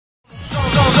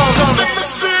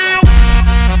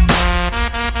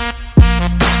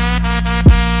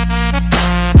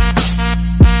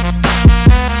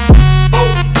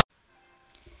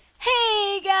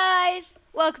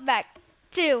welcome back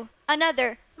to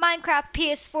another Minecraft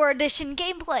PS4 edition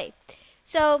gameplay.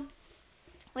 So,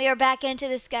 we are back into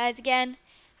this, guys, again.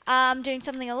 I'm doing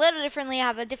something a little differently. I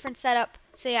have a different setup.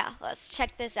 So yeah, let's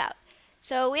check this out.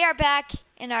 So we are back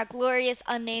in our glorious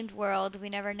unnamed world. We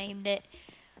never named it.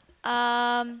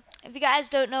 If you guys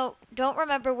don't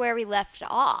remember where we left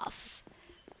off.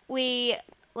 We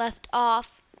left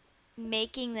off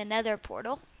making the nether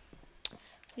portal.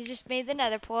 We just made the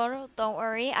nether portal. Don't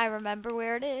worry, I remember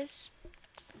where it is.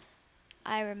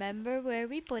 I remember where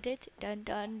we put it. Dun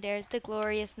dun, there's the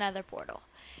glorious nether portal.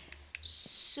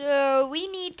 So we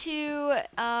need to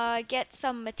get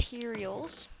some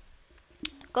materials.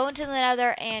 Go into the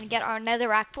nether and get our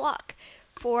netherrack block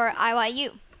for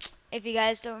IYU. If you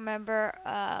guys don't remember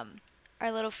our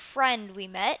little friend we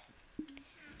met.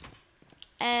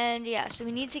 And yeah, so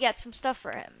we need to get some stuff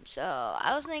for him. So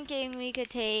I was thinking we could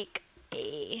take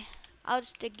I'll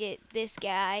just get this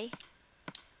guy.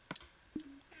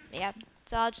 Yeah,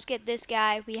 so I'll just get this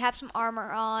guy. We have some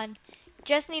armor on.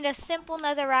 Just need a simple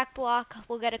netherrack block.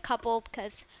 We'll get a couple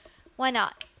because why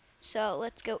not? So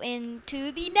let's go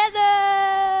into the nether.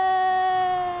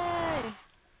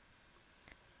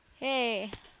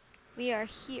 Hey, we are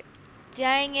here.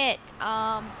 Dang it.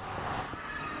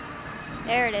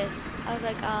 There it is. I was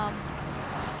like,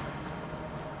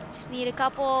 just need a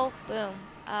couple. Boom.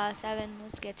 7.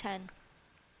 Let's get 10.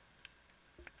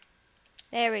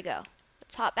 There we go.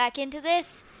 Let's hop back into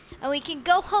this. And we can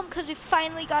go home because we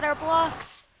finally got our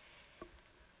blocks.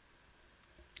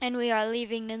 And we are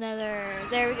leaving the nether.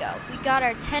 There we go. We got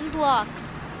our 10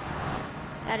 blocks.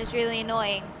 That is really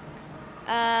annoying.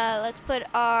 Let's put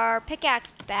our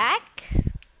pickaxe back.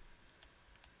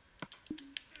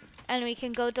 And we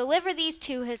can go deliver these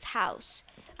to his house.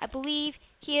 I believe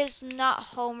he is not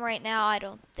home right now. I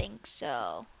don't think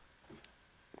so.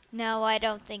 No, I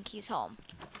don't think he's home.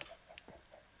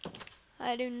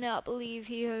 I do not believe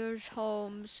he is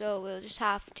home, so we'll just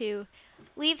have to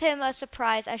leave him a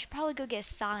surprise. I should probably go get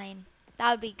a sign. That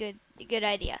would be a good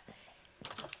idea.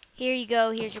 Here you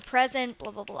go. Here's your present.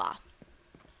 Blah blah blah.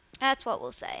 That's what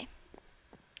we'll say.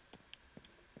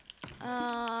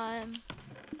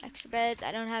 Extra beds.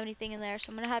 I don't have anything in there, so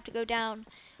I'm gonna have to go down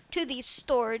to the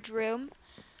storage room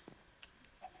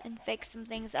and fix some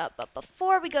things up. But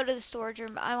before we go to the storage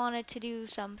room, I wanted to do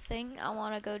something. I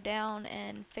want to go down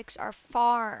and fix our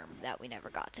farm that we never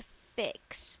got to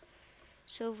fix.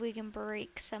 So if we can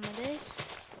break some of this.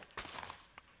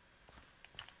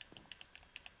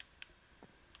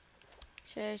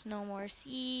 So there's no more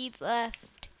seeds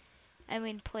left. And we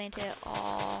can plant it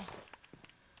all.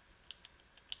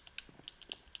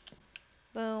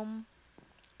 Boom.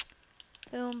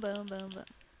 Boom, boom, boom, boom.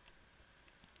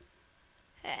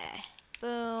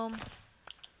 Boom.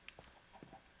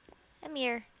 Come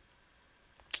here.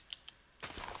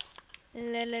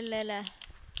 La la la la.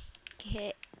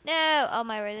 Okay. No! Oh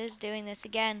my word, it's doing this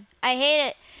again. I hate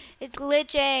it. It's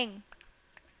glitching.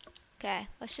 Okay,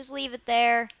 let's just leave it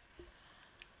there.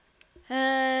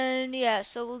 And yeah,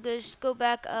 so we'll just go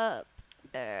back up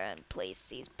and place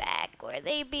these back where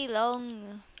they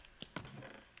belong.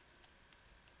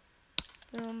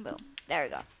 Boom, boom. There we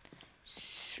go.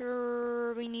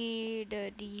 Sure, we need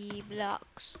the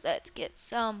blocks. Let's get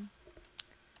some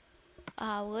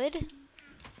wood.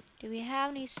 Do we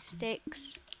have any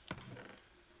sticks?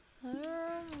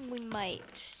 We might.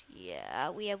 Yeah,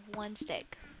 we have 1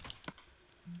 stick.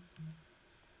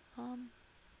 Oh,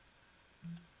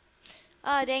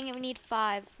 dang it, we need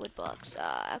 5 wood blocks.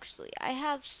 Actually, I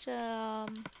have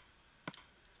some.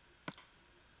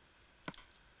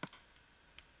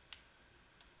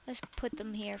 Let's put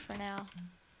them here for now.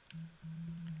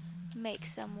 Make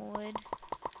some wood.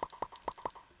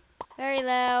 Very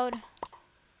loud.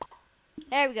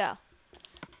 There we go.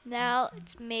 Now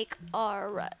let's make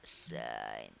our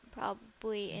sign.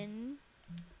 Probably in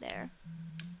there.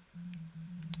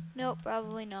 Nope,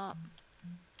 probably not.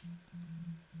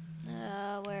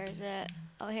 Where is it?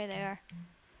 Oh, here they are.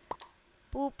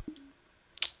 Boop.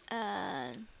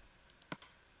 And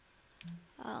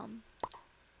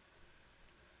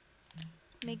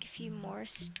make a few more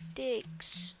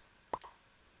sticks.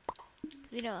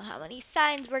 We don't know how many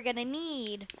signs we're gonna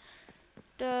need.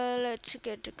 Let's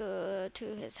get to go to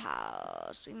his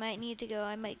house. We might need to go.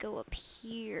 I might go up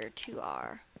here to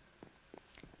our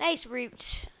nice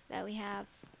route that we have.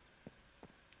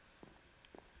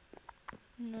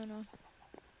 No.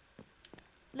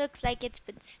 Looks like it's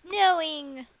been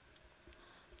snowing.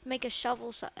 Make a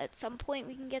shovel so at some point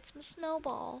we can get some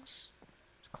snowballs.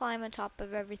 Just climb on top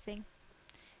of everything.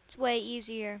 It's way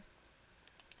easier.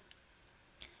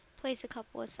 Place a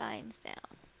couple of signs down.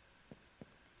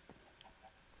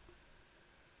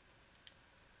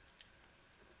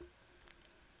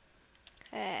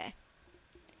 Okay.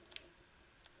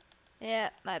 Yeah,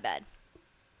 my bad.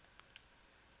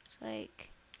 It's like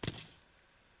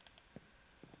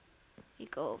you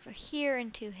go over here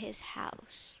into his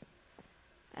house.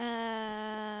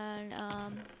 And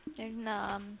there's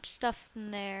stuff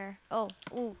in there. Oh,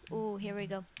 ooh, here we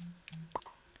go.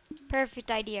 Perfect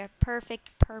idea. Perfect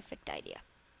idea.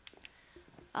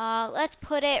 Let's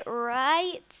put it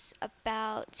right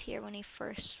about here when you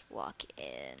first walk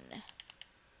in.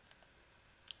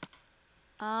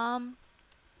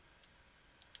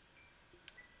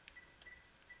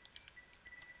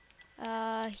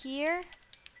 Here.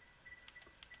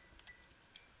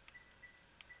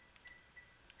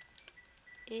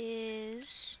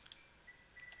 Is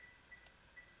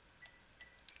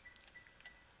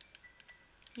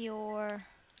your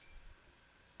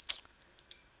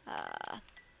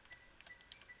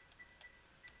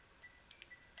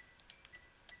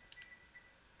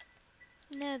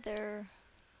nether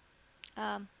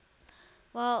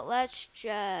well, let's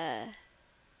just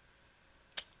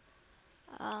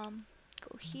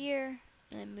go here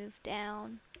and then move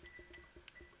down.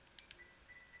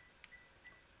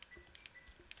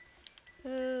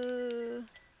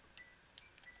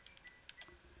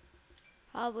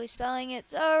 Probably spelling it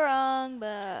so wrong,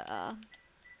 but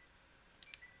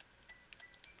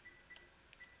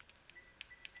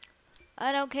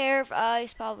I don't care if I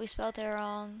probably spelled it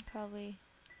wrong. Probably.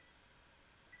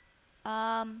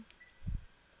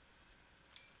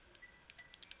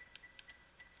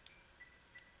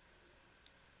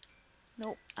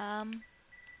 Nope.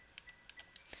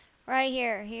 Right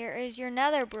here. Here is your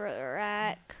nether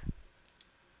rack.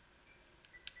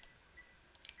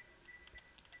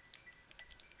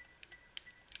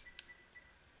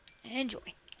 Enjoy.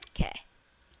 Okay.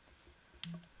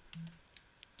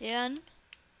 Done.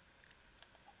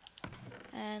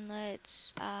 And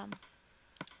let's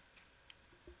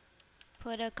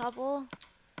put a couple.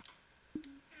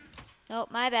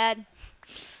 Nope, my bad.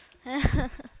 I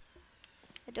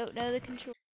don't know the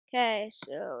control. Okay,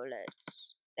 so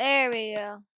let's. There we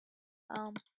go.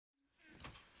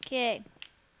 Okay.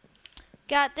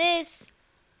 Got this.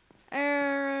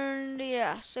 And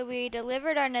yeah, so we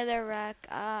delivered our nether rack.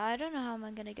 I don't know how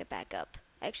I'm gonna get back up.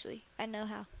 Actually, I know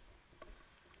how.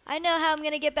 I know how I'm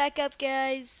gonna get back up,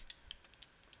 guys.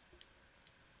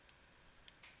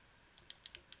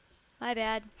 My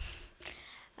bad.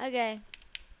 Okay.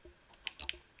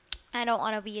 I don't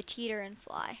want to be a cheater and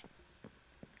fly.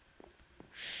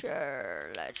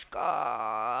 Sure, let's go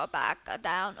back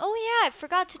down. Oh yeah, I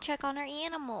forgot to check on our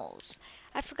animals.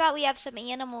 I forgot we have some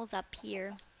animals up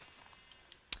here.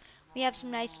 We have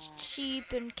some nice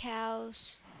sheep and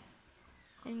cows.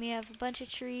 And we have a bunch of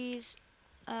trees.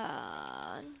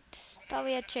 Thought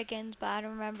we had chickens, but I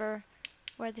don't remember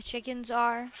where the chickens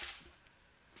are.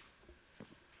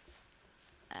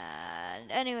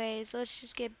 And anyways, let's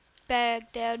just get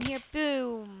back down here.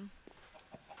 Boom.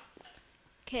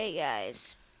 Okay,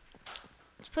 guys.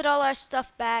 Let's put all our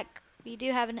stuff back. We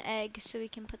do have an egg, so we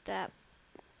can put that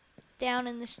down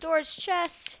in the storage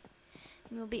chest.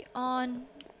 And we'll be on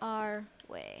our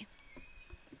way.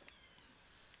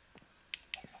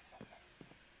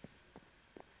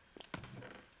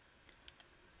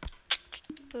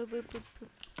 Boop, boop, boop, boop.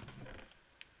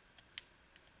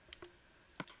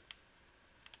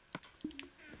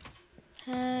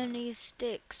 And these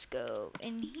sticks go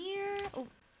in here. Oh,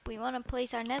 we want to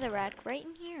place our netherrack right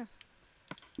in here.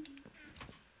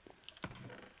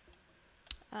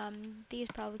 These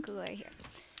probably could go right here.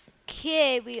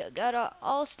 Okay, we got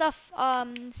all stuff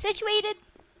situated.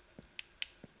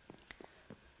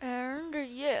 And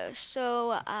yeah,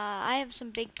 so I have some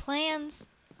big plans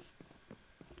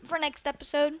for next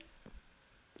episode.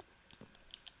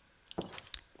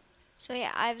 So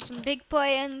yeah, I have some big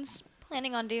plans,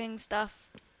 planning on doing stuff.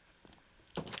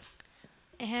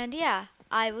 And yeah,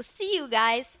 I will see you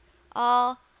guys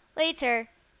all later.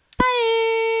 Bye!